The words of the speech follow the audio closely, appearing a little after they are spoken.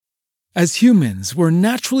As humans, we're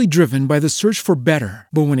naturally driven by the search for better.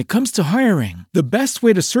 But when it comes to hiring, the best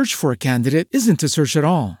way to search for a candidate isn't to search at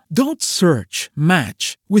all. Don't search,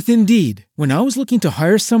 match with Indeed. When I was looking to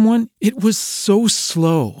hire someone, it was so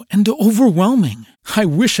slow and overwhelming. I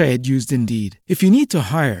wish I had used Indeed. If you need to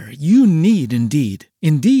hire, you need Indeed.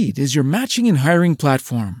 Indeed is your matching and hiring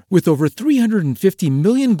platform with over 350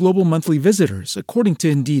 million global monthly visitors, according to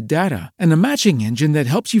Indeed data, and a matching engine that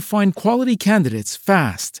helps you find quality candidates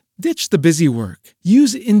fast. Ditch the busy work.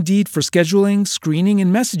 Use Indeed for scheduling, screening,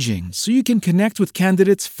 and messaging so you can connect with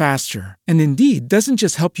candidates faster. And Indeed doesn't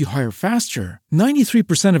just help you hire faster.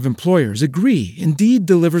 93% of employers agree Indeed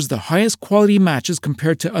delivers the highest quality matches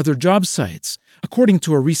compared to other job sites, according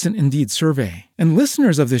to a recent Indeed survey. And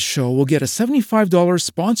listeners of this show will get a $75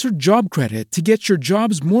 sponsored job credit to get your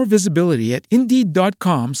jobs more visibility at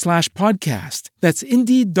Indeed.com/podcast. That's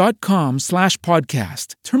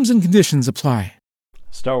Indeed.com/podcast. Terms and conditions apply.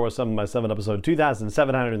 Star Wars 7x7, episode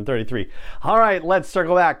 2733. All right, let's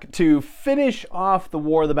circle back to finish off the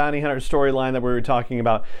War of the Bounty Hunter storyline that we were talking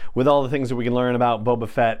about with all the things that we can learn about Boba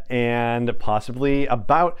Fett and possibly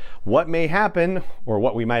about what may happen or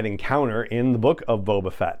what we might encounter in the book of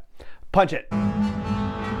Boba Fett. Punch it.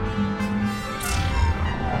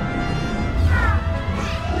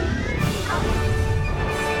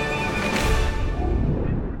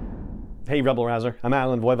 Hey Rebel Rouser, I'm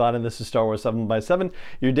Alan Voivod and this is Star Wars 7x7,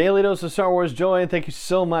 your daily dose of Star Wars joy, and thank you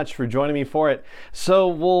so much for joining me for it. So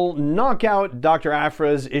we'll knock out Dr.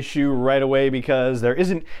 Aphra's issue right away because there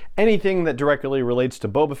isn't anything that directly relates to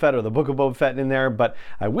Boba Fett or the Book of Boba Fett in there, but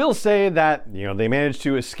I will say that, they managed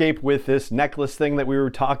to escape with this necklace thing that we were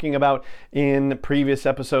talking about in previous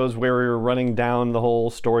episodes where we were running down the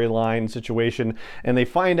whole storyline situation, and they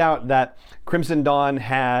find out that Crimson Dawn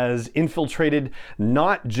has infiltrated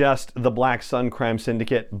not just the Black Sun crime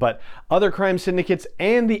syndicate, but other crime syndicates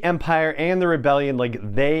and the Empire and the Rebellion. Like,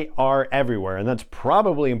 they are everywhere, and that's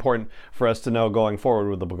probably important for us to know going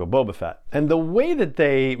forward with the Book of Boba Fett. And the way that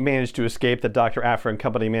they managed to escape, that Dr. Aphra and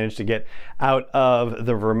company managed to get out of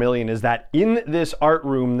the Vermilion, is that in this art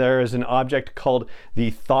room there is an object called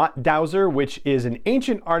the Thought Dowser, which is an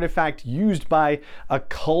ancient artifact used by a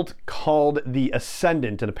cult called the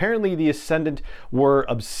Ascendant. And apparently the Ascendant were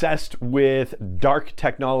obsessed with dark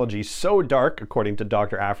technology, so dark, according to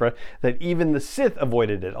Dr. Aphra, that even the Sith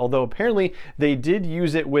avoided it. Although apparently they did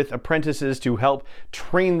use it with apprentices to help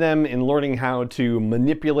train them in learning how to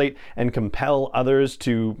manipulate and compel others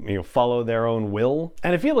to, follow their own will.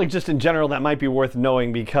 And I feel like just in general that might be worth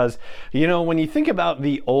knowing because, when you think about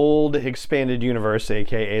the old expanded universe,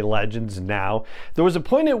 aka Legends now, there was a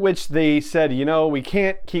point at which they said, we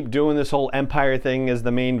can't keep doing this whole Empire thing as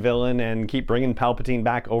the main villain and keep bringing Palpatine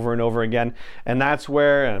back over and over again. And that's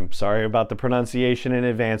where, I'm sorry about the pronunciation in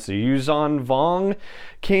advance, the Yuuzhan Vong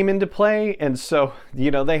came into play. And so,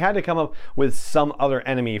 they had to come up with some other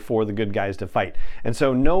enemy for the good guys to fight. And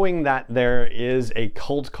so knowing that there is a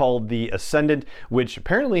cult called the Ascendant, which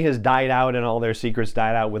apparently has died out and all their secrets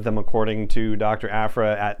died out with them, according to Dr.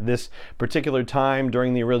 Aphra, at this particular time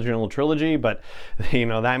during the original trilogy. But,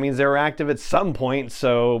 that means they were active at some point.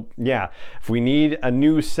 So yeah, if we need a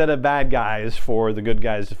new set of bad guys for the good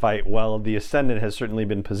guys to fight, well, the Ascendant has certainly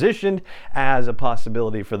been positioned as a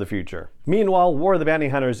possibility for the future. Meanwhile, War of the Bounty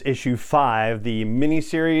Hunters issue 5, the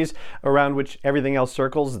miniseries around which everything else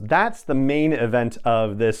circles, that's the main event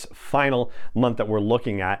of this final month that we're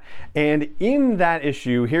looking at. And in that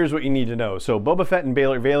issue, here's what you need to know. So Boba Fett and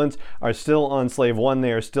Baylan Valance are still on Slave One.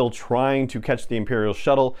 They are still trying to catch the Imperial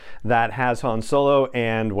shuttle that has Han Solo,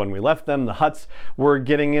 and when we left them, the Hutts were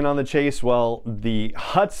getting in on the chase. Well, the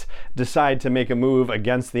Hutts decide to make a move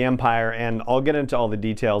against the Empire, and I'll get into all the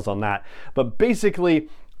details on that. But basically,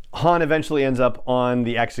 Han eventually ends up on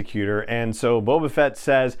the Executor, and so Boba Fett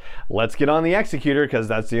says, let's get on the Executor because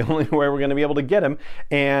that's the only way we're going to be able to get him.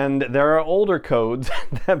 And there are older codes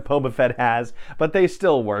that Boba Fett has, but they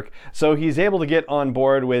still work. So he's able to get on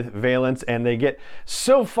board with Valance, and they get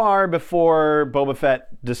so far before Boba Fett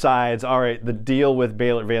decides, all right, the deal with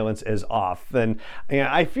Valance is off. And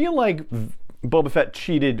I feel like Boba Fett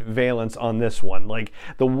cheated Valance on this one. Like,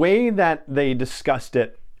 the way that they discussed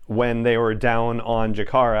it when they were down on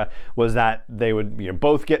Jakara was that they would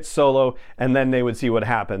both get Solo and then they would see what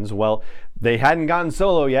happens. Well, they hadn't gotten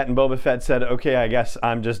Solo yet, and Boba Fett said, okay, I guess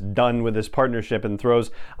I'm just done with this partnership, and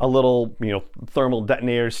throws a little thermal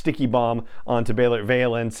detonator sticky bomb onto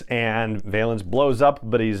Valance, and Valance blows up,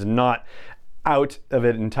 but he's not out of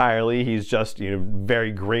it entirely. He's just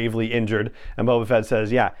very gravely injured, and Boba Fett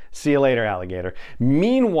says, yeah, see you later, alligator.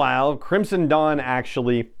 Meanwhile, Crimson Dawn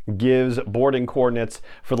actually gives boarding coordinates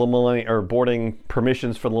for the boarding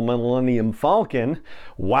permissions for the Millennium Falcon.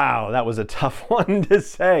 Wow, that was a tough one to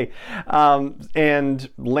say. And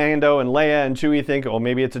Lando and Leia and Chewie think, oh,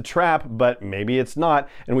 maybe it's a trap, but maybe it's not.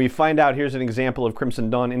 And we find out here's an example of Crimson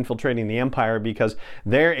Dawn infiltrating the Empire because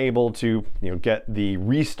they're able to, get the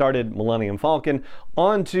restarted Millennium Falcon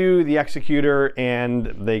onto the Executor,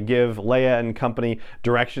 and they give Leia and company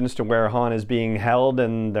directions to where Han is being held,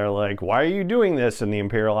 and they're like, why are you doing this? And the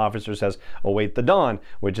Imperial officer says, await the dawn,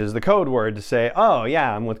 which is the code word to say, oh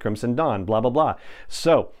yeah, I'm with Crimson Dawn, blah, blah, blah.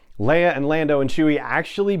 So Leia and Lando and Chewie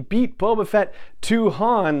actually beat Boba Fett to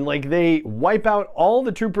Han. Like, they wipe out all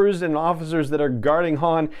the troopers and officers that are guarding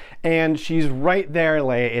Han, and she's right there,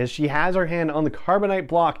 Leia is. She has her hand on the carbonite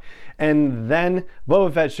block, and then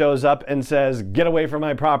Boba Fett shows up and says, get away from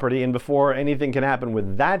my property. And before anything can happen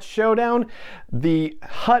with that showdown, the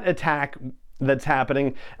Hutt attack that's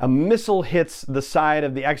happening, a missile hits the side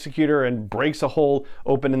of the Executor and breaks a hole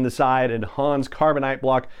open in the side, and Han's carbonite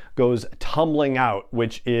block goes tumbling out,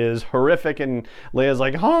 which is horrific. And Leia's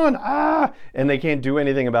like, Han, ah! And they can't do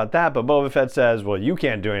anything about that, but Boba Fett says, well, you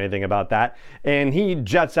can't do anything about that. And he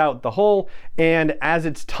jets out the hole, and as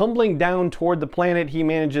it's tumbling down toward the planet, he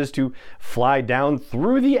manages to fly down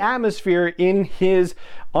through the atmosphere in his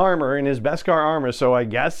armor, in his Beskar armor. So I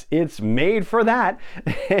guess it's made for that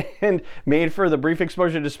and made for the brief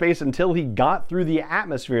exposure to space until he got through the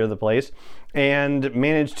atmosphere of the place and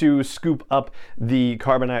managed to scoop up the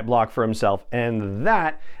carbonite block for himself. And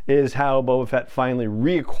that is how Boba Fett finally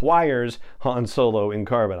reacquires Han Solo in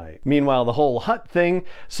carbonite. Meanwhile, the whole Hutt thing,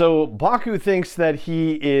 so Baku thinks that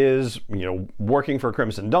he is, working for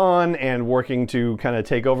Crimson Dawn and working to kind of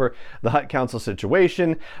take over the Hutt Council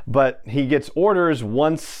situation, but he gets orders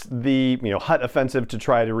once the, Hutt offensive to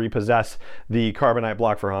try to repossess the carbonite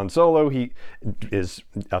block for Han Solo. He is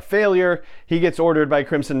a failure. He gets ordered by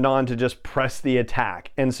Crimson Dawn to just press the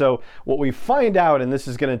attack. And so what we find out, and this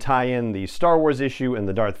is going to tie in the Star Wars issue and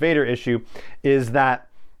the Darth Vader issue, is that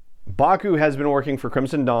Baku has been working for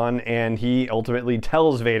Crimson Dawn, and he ultimately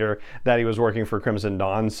tells Vader that he was working for Crimson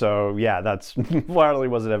Dawn. So yeah, that's probably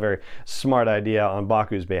wasn't a very smart idea on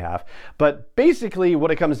Baku's behalf. But basically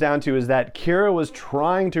what it comes down to is that Qi'ra was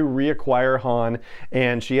trying to reacquire Han,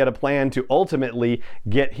 and she had a plan to ultimately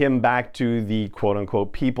get him back to the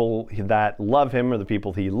quote-unquote people that love him, or the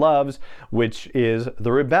people he loves, which is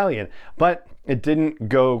the rebellion. But it didn't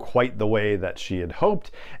go quite the way that she had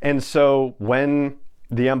hoped. And so when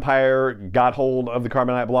the Empire got hold of the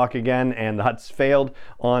carbonite block again, and the Hutts failed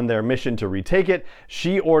on their mission to retake it,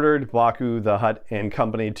 she ordered Baku, the Hutt, and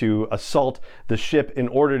company to assault the ship in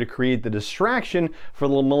order to create the distraction for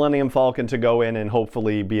the Millennium Falcon to go in and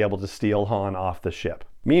hopefully be able to steal Han off the ship.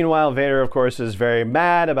 Meanwhile, Vader, of course, is very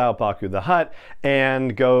mad about Baku the Hutt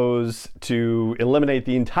and goes to eliminate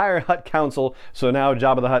the entire Hutt Council. So now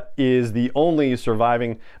Jabba the Hutt is the only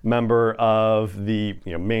surviving member of the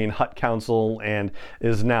main Hutt Council and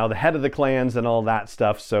is now the head of the clans and all that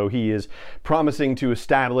stuff. So he is promising to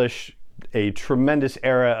establish a tremendous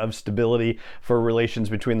era of stability for relations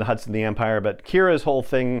between the Hutts and the Empire. But Qi'ra's whole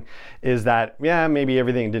thing is that, yeah, maybe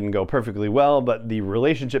everything didn't go perfectly well, but the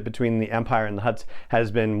relationship between the Empire and the Hutts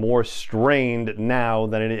has been more strained now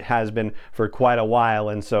than it has been for quite a while,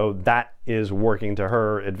 and so that is working to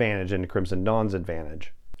her advantage and Crimson Dawn's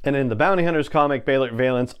advantage. And in the Bounty Hunters comic, Baylan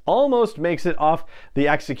Valance almost makes it off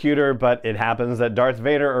the Executor, but it happens that Darth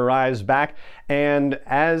Vader arrives back, and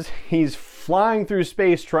as he's flying through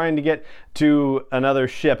space trying to get to another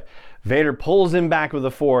ship, Vader pulls him back with the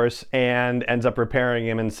Force and ends up repairing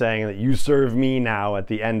him and saying that you serve me now at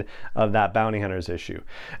the end of that Bounty Hunters issue.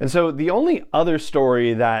 And so the only other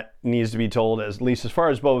story that needs to be told, at least as far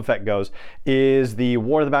as Boba Fett goes, is the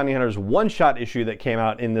War of the Bounty Hunters one-shot issue that came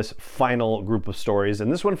out in this final group of stories.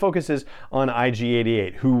 And this one focuses on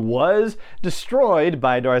IG-88, who was destroyed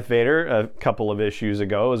by Darth Vader a couple of issues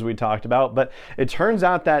ago, as we talked about. But it turns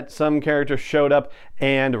out that some character showed up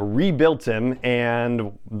and rebuilt him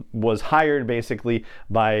and was hired basically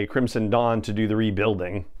by Crimson Dawn to do the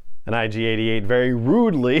rebuilding. And IG-88 very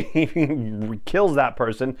rudely kills that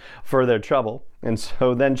person for their trouble. And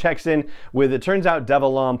so then checks in with, it turns out,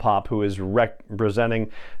 Devil Lompop, who is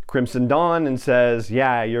representing Crimson Dawn, and says,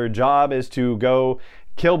 yeah, your job is to go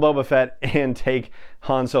kill Boba Fett and take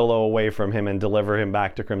Han Solo away from him and deliver him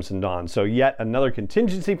back to Crimson Dawn. So yet another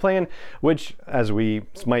contingency plan, which, as we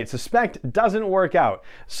might suspect, doesn't work out.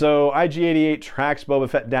 So IG-88 tracks Boba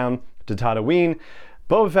Fett down to Tatooine.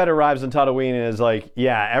 Boba Fett arrives on Tatooine and is like,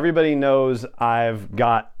 yeah, everybody knows I've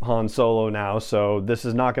got Han Solo now, so this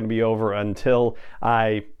is not going to be over until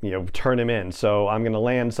I, turn him in. So I'm going to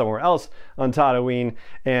land somewhere else on Tatooine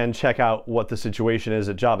and check out what the situation is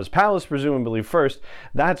at Jabba's palace, presumably first.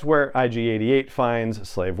 That's where IG-88 finds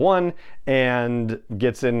Slave One and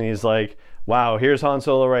gets in and he's like, wow, here's Han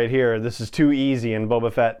Solo right here. This is too easy. And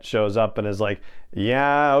Boba Fett shows up and is like,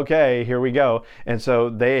 yeah, okay, here we go. And so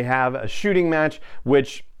they have a shooting match,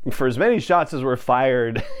 which for as many shots as were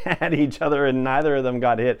fired at each other and neither of them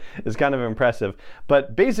got hit is kind of impressive.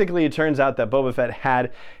 But basically it turns out that Boba Fett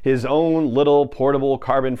had his own little portable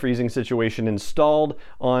carbon freezing situation installed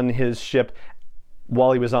on his ship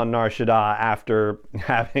while he was on Nar Shaddaa after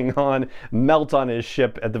having Han melt on his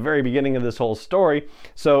ship at the very beginning of this whole story.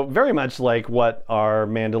 So very much like what our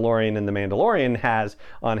Mandalorian in The Mandalorian has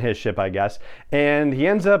on his ship, I guess. And he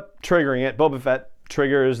ends up triggering it. Boba Fett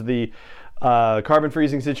triggers the carbon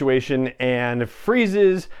freezing situation and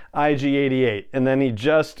freezes IG-88, and then he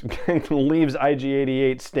just leaves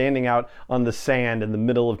IG-88 standing out on the sand in the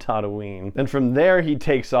middle of Tatooine. And from there he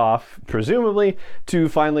takes off, presumably, to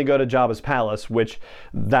finally go to Jabba's palace, which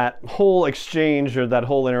that whole exchange or that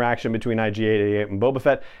whole interaction between IG-88 and Boba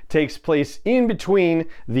Fett takes place in between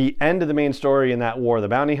the end of the main story in that War of the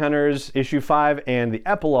Bounty Hunters issue 5 and the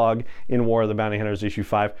epilogue in War of the Bounty Hunters issue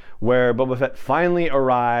 5, where Boba Fett finally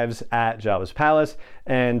arrives at Jabba's palace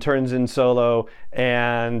and turns in Solo,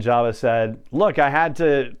 and Jabba said, look, I had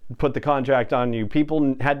to put the contract on you.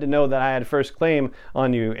 People had to know that I had first claim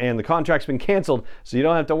on you, and the contract's been canceled, so you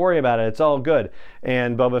don't have to worry about it. It's all good.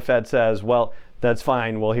 And Boba Fett says, well, that's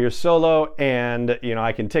fine. Well, here's Solo, and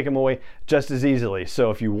I can take him away just as easily. So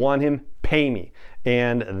if you want him, pay me.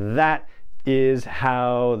 And that is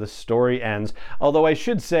how the story ends. Although I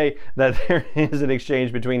should say that there is an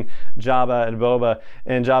exchange between Jabba and Boba,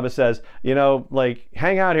 and Jabba says,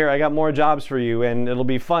 hang out here, I got more jobs for you, and it'll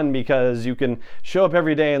be fun because you can show up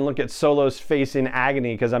every day and look at Solo's face in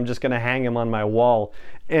agony because I'm just going to hang him on my wall.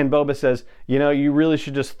 And Boba says, you really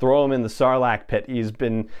should just throw him in the Sarlacc pit. He's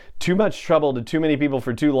been too much trouble to too many people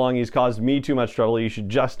for too long. He's caused me too much trouble. You should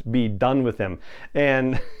just be done with him.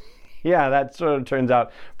 And yeah, that sort of turns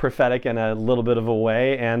out prophetic in a little bit of a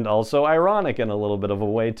way, and also ironic in a little bit of a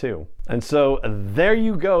way too. And so there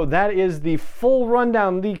you go. That is the full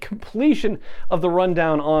rundown, the completion of the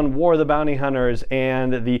rundown on War of the Bounty Hunters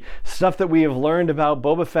and the stuff that we have learned about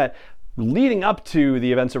Boba Fett leading up to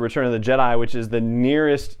the events of Return of the Jedi, which is the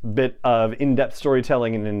nearest bit of in-depth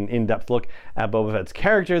storytelling and an in-depth look at Boba Fett's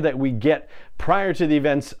character that we get prior to the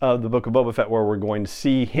events of the Book of Boba Fett, where we're going to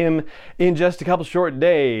see him in just a couple short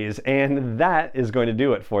days. And that is going to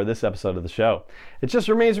do it for this episode of the show. It just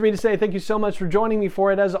remains for me to say thank you so much for joining me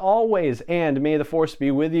for it as always, and may the Force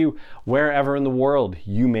be with you wherever in the world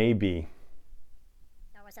you may be.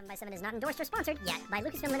 7x7 is not endorsed or sponsored yet by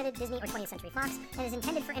Lucasfilm Limited, Disney, or 20th Century Fox, and is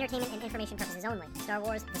intended for entertainment and information purposes only. Star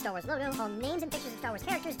Wars, the Star Wars logo, all names and pictures of Star Wars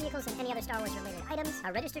characters, vehicles, and any other Star Wars related items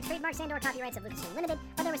are registered trademarks and/or copyrights of Lucasfilm Limited,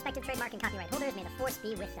 or their respective trademark and copyright holders. May the Force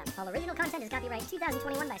be with them. All original content is copyright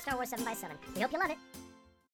 2021 by Star Wars 7x7. We hope you love it.